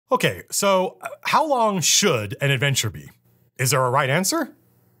Okay, so how long should an adventure be? Is there a right answer?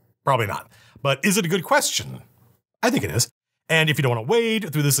 Probably not. But is it a good question? I think it is. And if you don't want to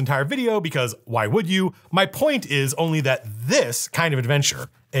wade through this entire video, because why would you? My point is only that this kind of adventure,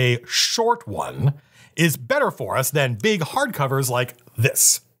 a short one, is better for us than big hardcovers like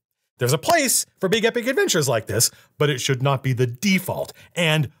this. There's a place for big epic adventures like this, but it should not be the default.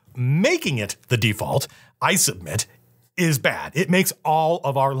 And making it the default, I submit, is bad. It makes all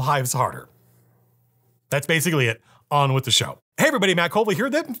of our lives harder. That's basically it. On with the show. Hey everybody, Matt Colville here.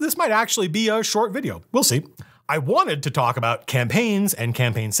 This might actually be a short video. We'll see. I wanted to talk about campaigns and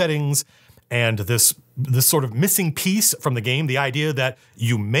campaign settings and this sort of missing piece from the game, the idea that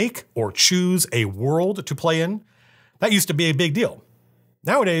you make or choose a world to play in. That used to be a big deal.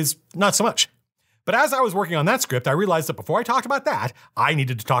 Nowadays, not so much. But as I was working on that script, I realized that before I talked about that, I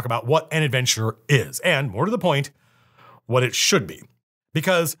needed to talk about what an adventure is, and more to the point, what it should be.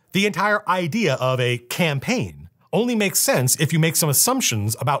 Because the entire idea of a campaign only makes sense if you make some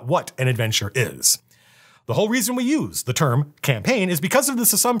assumptions about what an adventure is. The whole reason we use the term campaign is because of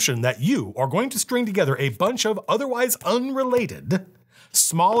this assumption that you are going to string together a bunch of otherwise unrelated,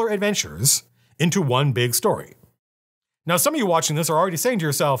 smaller adventures into one big story. Now, some of you watching this are already saying to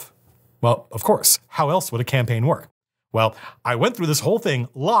yourself, well, of course, how else would a campaign work? Well, I went through this whole thing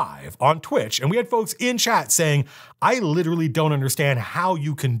live on Twitch, and we had folks in chat saying, I literally don't understand how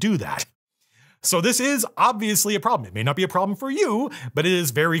you can do that. So this is obviously a problem. It may not be a problem for you, but it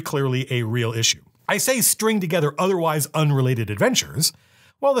is very clearly a real issue. I say string together otherwise unrelated adventures.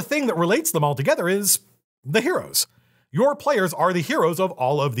 Well, the thing that relates them all together is the heroes. Your players are the heroes of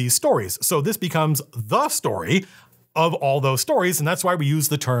all of these stories. So this becomes the story of all those stories, and that's why we use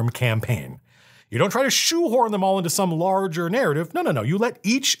the term campaign. You don't try to shoehorn them all into some larger narrative. No. You let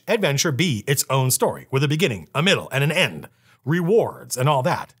each adventure be its own story with a beginning, a middle, and an end. Rewards and all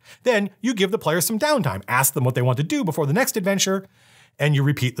that. Then you give the players some downtime, ask them what they want to do before the next adventure, and you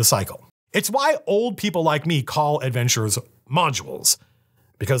repeat the cycle. It's why old people like me call adventures modules,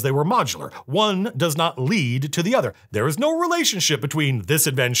 because they were modular. One does not lead to the other. There is no relationship between this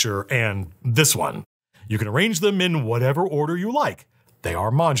adventure and this one. You can arrange them in whatever order you like. They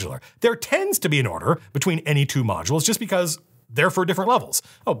are modular. There tends to be an order between any two modules just because they're for different levels.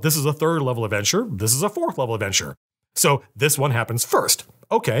 Oh, this is a 3rd level adventure. This is a 4th level adventure. So this one happens first.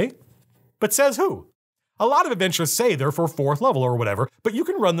 Okay, but says who? A lot of adventures say they're for 4th level or whatever, but you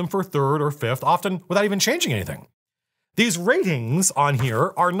can run them for 3rd or 5th, often without even changing anything. These ratings on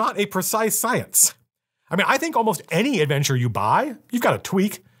here are not a precise science. I mean, I think almost any adventure you buy, you've got to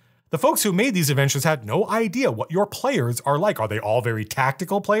tweak. The folks who made these adventures had no idea what your players are like. Are they all very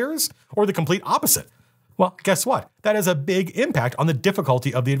tactical players or the complete opposite? Well, guess what? That has a big impact on the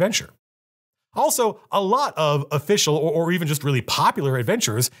difficulty of the adventure. Also, a lot of official or even just really popular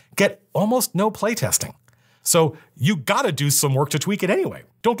adventures get almost no playtesting. So you gotta do some work to tweak it anyway.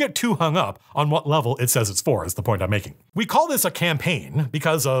 Don't get too hung up on what level it says it's for, is the point I'm making. We call this a campaign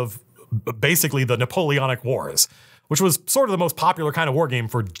because of basically the Napoleonic Wars, which was sort of the most popular kind of war game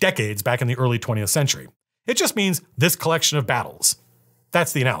for decades back in the early 20th century. It just means this collection of battles.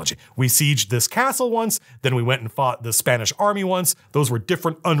 That's the analogy. We sieged this castle once, then we went and fought the Spanish army once. Those were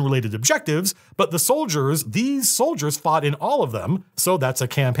different unrelated objectives, but these soldiers fought in all of them, so that's a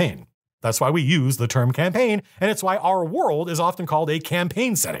campaign. That's why we use the term campaign, and it's why our world is often called a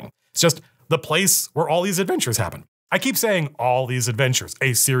campaign setting. It's just the place where all these adventures happen. I keep saying all these adventures,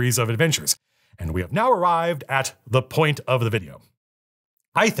 a series of adventures. And we have now arrived at the point of the video.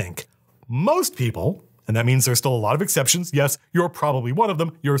 I think most people, and that means there's still a lot of exceptions. Yes, you're probably one of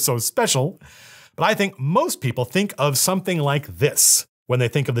them. You're so special. But I think most people think of something like this when they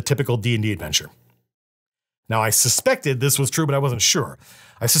think of the typical D&D adventure. Now, I suspected this was true, but I wasn't sure.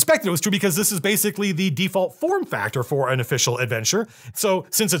 I suspected it was true because this is basically the default form factor for an official adventure. So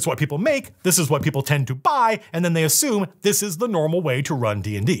since it's what people make, this is what people tend to buy, and then they assume this is the normal way to run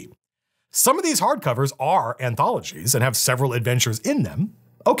D&D. Some of these hardcovers are anthologies and have several adventures in them.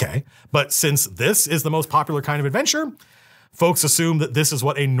 Okay, but since this is the most popular kind of adventure, folks assume that this is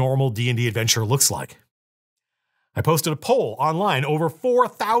what a normal D&D adventure looks like. I posted a poll online, over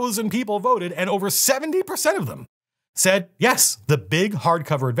 4,000 people voted, and over 70% of them said, yes, the big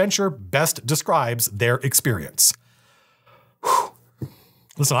hardcover adventure best describes their experience. Whew.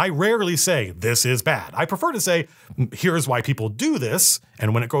 Listen, I rarely say this is bad. I prefer to say, here's why people do this,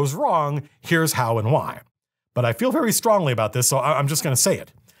 and when it goes wrong, here's how and why. But I feel very strongly about this, so I'm just going to say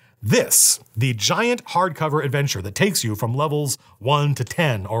it. This, the giant hardcover adventure that takes you from levels 1 to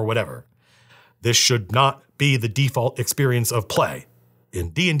 10 or whatever, this should not be the default experience of play in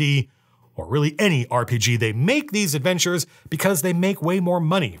D&D or really any RPG, they make these adventures because they make way more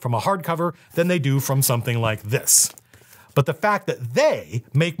money from a hardcover than they do from something like this. But the fact that they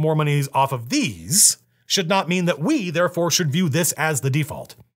make more money off of these should not mean that we, therefore, should view this as the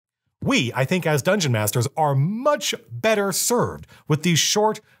default. We, I think, as Dungeon Masters, are much better served with these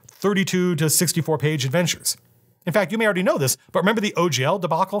short 32 to 64 page adventures. In fact, you may already know this, but remember the OGL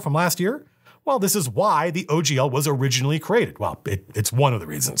debacle from last year? Well, this is why the OGL was originally created. Well, it's one of the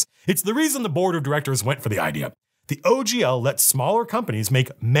reasons. It's the reason the board of directors went for the idea. The OGL let smaller companies make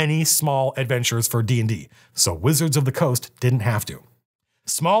many small adventures for D&D, so Wizards of the Coast didn't have to.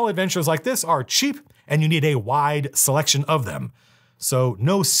 Small adventures like this are cheap, and you need a wide selection of them. So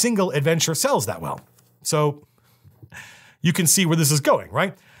no single adventure sells that well. So you can see where this is going,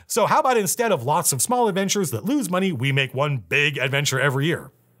 right? So how about instead of lots of small adventures that lose money, we make one big adventure every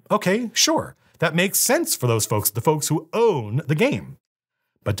year? Okay, sure. That makes sense for those folks, the folks who own the game.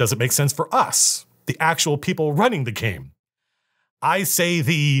 But does it make sense for us, the actual people running the game? I say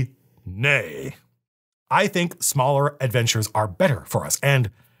the nay. I think smaller adventures are better for us and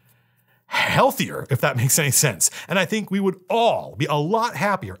healthier, if that makes any sense. And I think we would all be a lot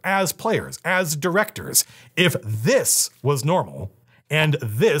happier as players, as directors, if this was normal and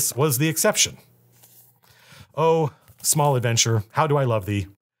this was the exception. Oh, small adventure, how do I love thee?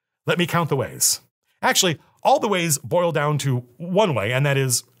 Let me count the ways. Actually, all the ways boil down to one way, and that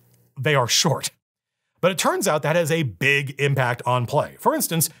is they are short. But it turns out that has a big impact on play. For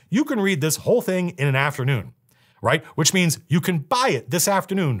instance, you can read this whole thing in an afternoon, right? Which means you can buy it this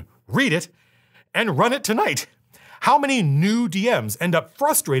afternoon, read it, and run it tonight. How many new DMs end up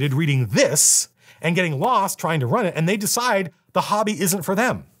frustrated reading this and getting lost trying to run it, and they decide the hobby isn't for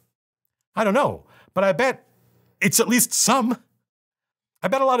them? I don't know, but I bet it's at least some. I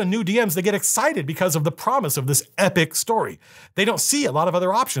bet a lot of new DMs, they get excited because of the promise of this epic story. They don't see a lot of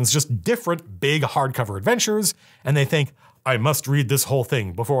other options, just different big hardcover adventures, and they think, I must read this whole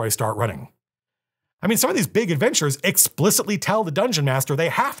thing before I start running. I mean, some of these big adventures explicitly tell the Dungeon Master they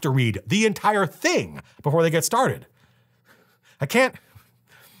have to read the entire thing before they get started.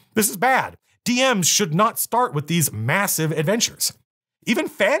 This is bad. DMs should not start with these massive adventures. Even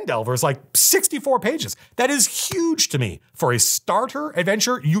Phandelver's like 64 pages. That is huge to me. For a starter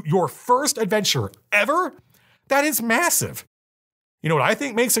adventure, your first adventure ever, that is massive. You know what I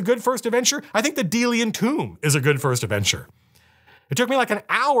think makes a good first adventure? I think the Delian Tomb is a good first adventure. It took me like an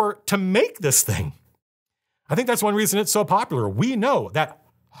hour to make this thing. I think that's one reason it's so popular. We know that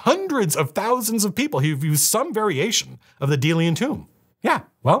hundreds of thousands of people have used some variation of the Delian Tomb. Yeah,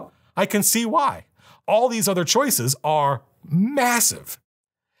 well, I can see why. All these other choices are massive.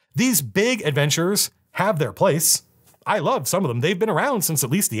 These big adventures have their place. I love some of them. They've been around since at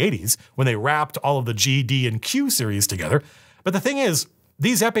least the 80s when they wrapped all of the G, D, and Q series together. But the thing is,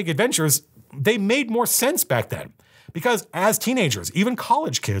 these epic adventures, they made more sense back then. Because as teenagers, even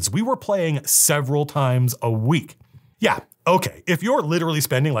college kids, we were playing several times a week. Yeah, okay, if you're literally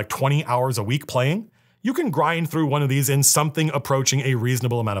spending like 20 hours a week playing, you can grind through one of these in something approaching a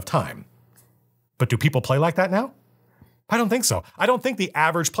reasonable amount of time. But do people play like that now? I don't think so. I don't think the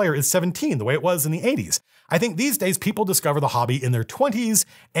average player is 17 the way it was in the 80s. I think these days people discover the hobby in their 20s,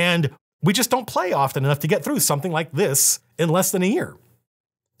 and we just don't play often enough to get through something like this in less than a year.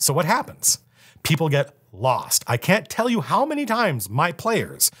 So what happens? People get lost. I can't tell you how many times my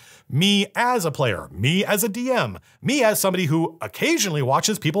players, me as a player, me as a DM, me as somebody who occasionally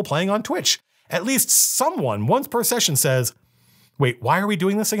watches people playing on Twitch, at least someone once per session says, wait, why are we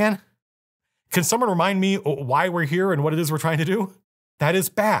doing this again? Can someone remind me why we're here and what it is we're trying to do? That is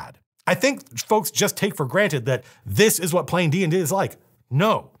bad. I think folks just take for granted that this is what playing D&D is like.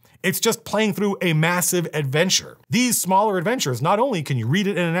 No, it's just playing through a massive adventure. These smaller adventures, not only can you read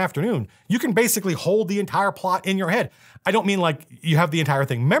it in an afternoon, you can basically hold the entire plot in your head. I don't mean like you have the entire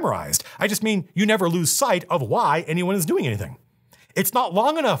thing memorized. I just mean you never lose sight of why anyone is doing anything. It's not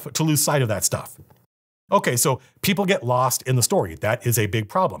long enough to lose sight of that stuff. Okay, so people get lost in the story. That is a big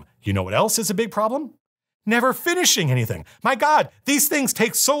problem. You know what else is a big problem? Never finishing anything. My God, these things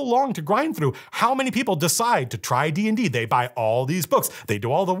take so long to grind through. How many people decide to try D&D? They buy all these books. They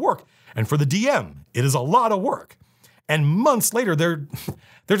do all the work. And for the DM, it is a lot of work. And months later, they're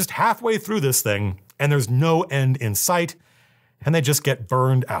just halfway through this thing, and there's no end in sight, and they just get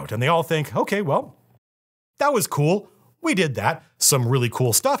burned out. And they all think, okay, well, that was cool. We did that. Some really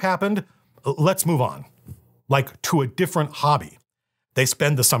cool stuff happened. Let's move on. Like to a different hobby. They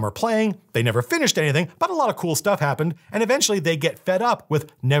spend the summer playing, they never finished anything, but a lot of cool stuff happened, and eventually they get fed up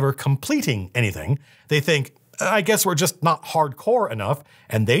with never completing anything. They think, I guess we're just not hardcore enough,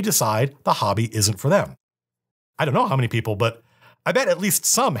 and they decide the hobby isn't for them. I don't know how many people, but I bet at least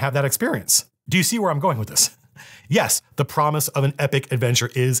some have that experience. Do you see where I'm going with this? Yes, the promise of an epic adventure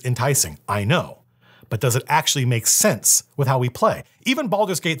is enticing, I know. But does it actually make sense with how we play? Even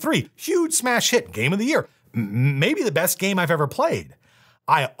Baldur's Gate 3, huge smash hit, game of the year, maybe the best game I've ever played.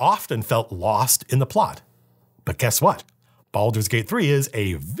 I often felt lost in the plot. But guess what? Baldur's Gate 3 is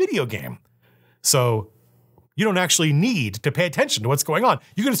a video game. So you don't actually need to pay attention to what's going on.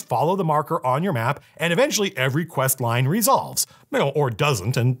 You can just follow the marker on your map, and eventually every quest line resolves. Or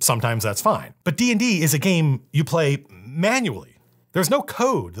doesn't, and sometimes that's fine. But D&D is a game you play manually. There's no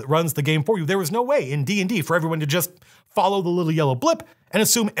code that runs the game for you. There was no way in D&D for everyone to just follow the little yellow blip and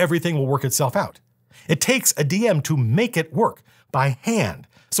assume everything will work itself out. It takes a DM to make it work by hand.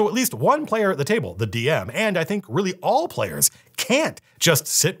 So at least one player at the table, the DM, and I think really all players, can't just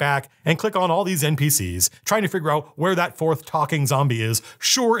sit back and click on all these NPCs, trying to figure out where that fourth talking zombie is,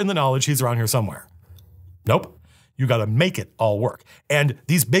 sure in the knowledge he's around here somewhere. Nope. You gotta make it all work. And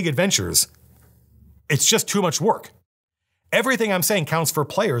these big adventures, it's just too much work. Everything I'm saying counts for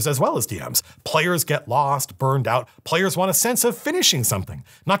players as well as DMs. Players get lost, burned out. Players want a sense of finishing something.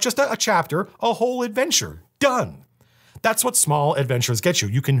 Not just a chapter, a whole adventure. Done. That's what small adventures get you.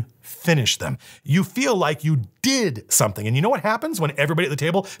 You can finish them. You feel like you did something. And you know what happens when everybody at the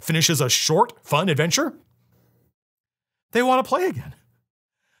table finishes a short, fun adventure? They want to play again.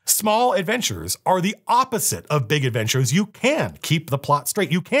 Small adventures are the opposite of big adventures. You can keep the plot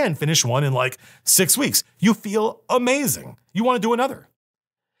straight. You can finish one in like 6 weeks. You feel amazing. You want to do another.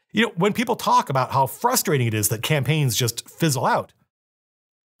 You know, when people talk about how frustrating it is that campaigns just fizzle out,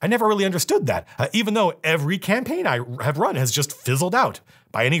 I never really understood that, even though every campaign I have run has just fizzled out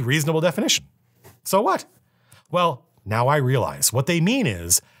by any reasonable definition. So what? Well, now I realize what they mean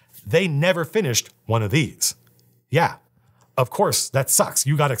is they never finished one of these. Yeah. Of course, that sucks.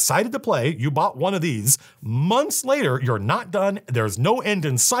 You got excited to play, you bought one of these, months later, you're not done, there's no end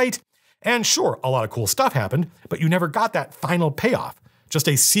in sight, and sure, a lot of cool stuff happened, but you never got that final payoff, just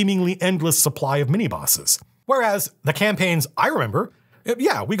a seemingly endless supply of mini-bosses. Whereas the campaigns I remember,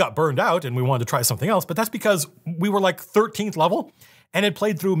 yeah, we got burned out and we wanted to try something else, but that's because we were like 13th level and had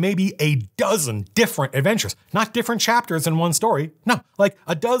played through maybe a dozen different adventures, not different chapters in one story, no, like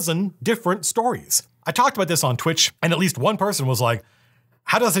a dozen different stories. I talked about this on Twitch, and at least one person was like,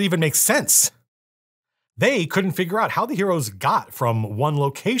 how does it even make sense? They couldn't figure out how the heroes got from one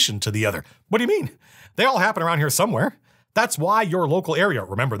location to the other. What do you mean? They all happen around here somewhere. That's why your local area,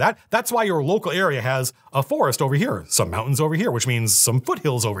 remember that? That's why your local area has a forest over here, some mountains over here, which means some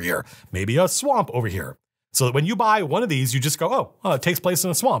foothills over here, maybe a swamp over here. So that when you buy one of these, you just go, oh, it takes place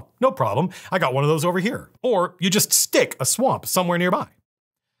in a swamp. No problem. I got one of those over here. Or you just stick a swamp somewhere nearby.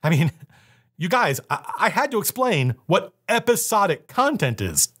 I mean, you guys, I had to explain what episodic content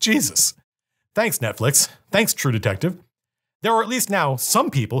is. Jesus. Thanks, Netflix. Thanks, True Detective. There are at least now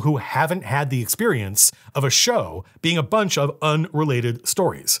some people who haven't had the experience of a show being a bunch of unrelated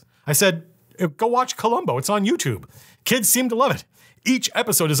stories. I said, go watch Columbo. It's on YouTube. Kids seem to love it. Each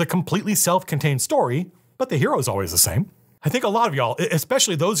episode is a completely self-contained story, but the hero's always the same. I think a lot of y'all,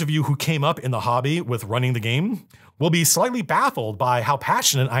 especially those of you who came up in the hobby with running the game, will be slightly baffled by how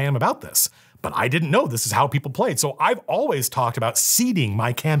passionate I am about this. But I didn't know this is how people played, so I've always talked about seeding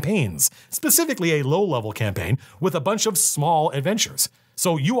my campaigns, specifically a low-level campaign, with a bunch of small adventures.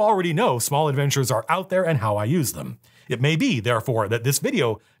 So you already know small adventures are out there and how I use them. It may be, therefore, that this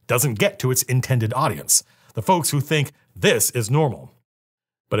video doesn't get to its intended audience, the folks who think this is normal.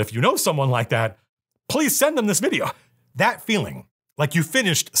 But if you know someone like that, please send them this video. That feeling, like you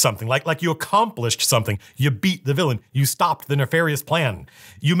finished something, like you accomplished something, you beat the villain, you stopped the nefarious plan,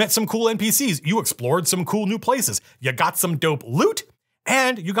 you met some cool NPCs, you explored some cool new places, you got some dope loot,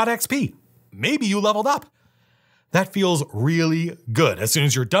 and you got XP. Maybe you leveled up. That feels really good. As soon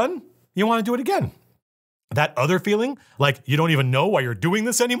as you're done, you want to do it again. That other feeling, like you don't even know why you're doing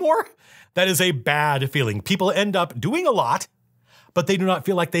this anymore, that is a bad feeling. People end up doing a lot, but they do not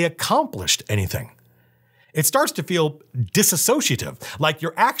feel like they accomplished anything. It starts to feel disassociative, like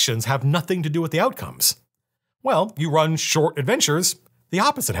your actions have nothing to do with the outcomes. Well, you run short adventures, the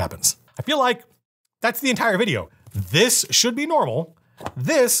opposite happens. I feel like that's the entire video. This should be normal.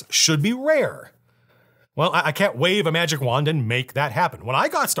 This should be rare. Well, I can't wave a magic wand and make that happen. When I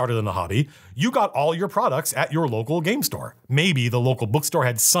got started in the hobby, you got all your products at your local game store. Maybe the local bookstore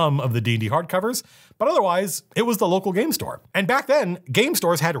had some of the D&D hardcovers, but otherwise, it was the local game store. And back then, game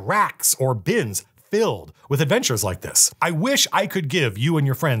stores had racks or bins filled with adventures like this. I wish I could give you and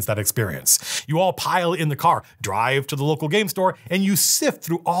your friends that experience. You all pile in the car, drive to the local game store, and you sift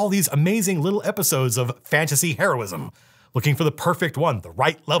through all these amazing little episodes of fantasy heroism, looking for the perfect one, the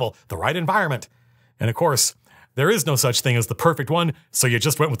right level, the right environment. And of course, There is no such thing as the perfect one, so you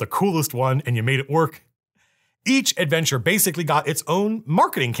just went with the coolest one and you made it work. Each adventure basically got its own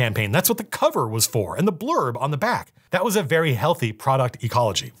marketing campaign. That's what the cover was for, and the blurb on the back. That was a very healthy product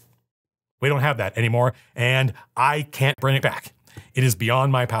ecology. We don't have that anymore, and I can't bring it back. It is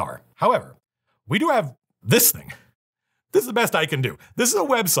beyond my power. However, we do have this thing. This is the best I can do. This is a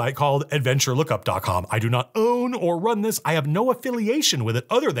website called adventurelookup.com. I do not own or run this. I have no affiliation with it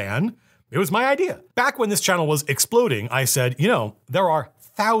other than it was my idea. Back when this channel was exploding, I said, you know, there are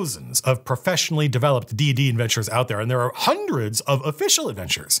thousands of professionally developed D&D adventures out there, and there are hundreds of official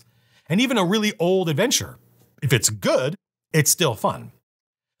adventures. And even a really old adventure, if it's good, it's still fun.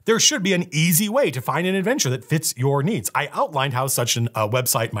 There should be an easy way to find an adventure that fits your needs. I outlined how such a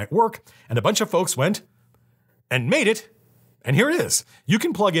website might work, and a bunch of folks went and made it, and here it is. You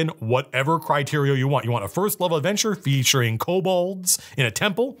can plug in whatever criteria you want. You want a first level adventure featuring kobolds in a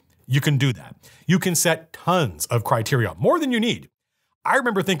temple? You can do that. You can set tons of criteria, more than you need. I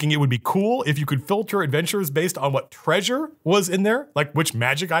remember thinking it would be cool if you could filter adventures based on what treasure was in there, like which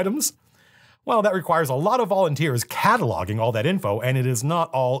magic items. Well, that requires a lot of volunteers cataloging all that info, and it is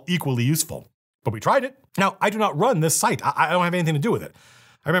not all equally useful. But we tried it. Now, I do not run this site. I don't have anything to do with it.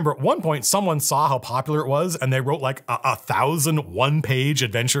 I remember at one point someone saw how popular it was, and they wrote like 1,000 one-page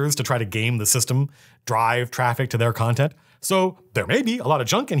adventures to try to game the system, drive traffic to their content. So there may be a lot of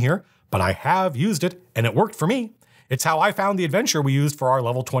junk in here, but I have used it, and it worked for me. It's how I found the adventure we used for our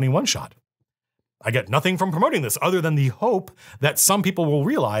level 21 shot. I get nothing from promoting this other than the hope that some people will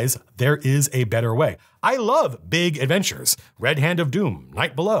realize there is a better way. I love big adventures, Red Hand of Doom,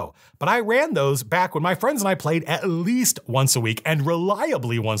 Night Below, but I ran those back when my friends and I played at least once a week and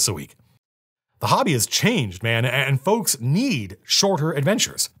reliably once a week. The hobby has changed, man, and folks need shorter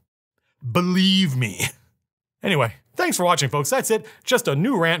adventures. Believe me. Anyway, thanks for watching, folks. That's it. Just a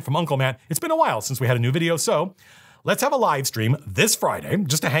new rant from Uncle Matt. It's been a while since we had a new video, so let's have a live stream this Friday,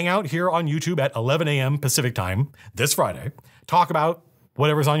 just to hang out here on YouTube at 11 a.m. Pacific time this Friday, talk about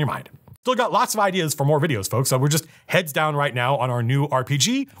whatever's on your mind. Still got lots of ideas for more videos, folks, so we're just heads down right now on our new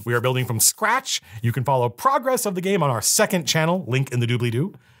RPG. We are building from scratch. You can follow progress of the game on our second channel, link in the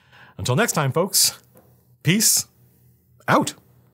doobly-doo. Until next time, folks, peace out.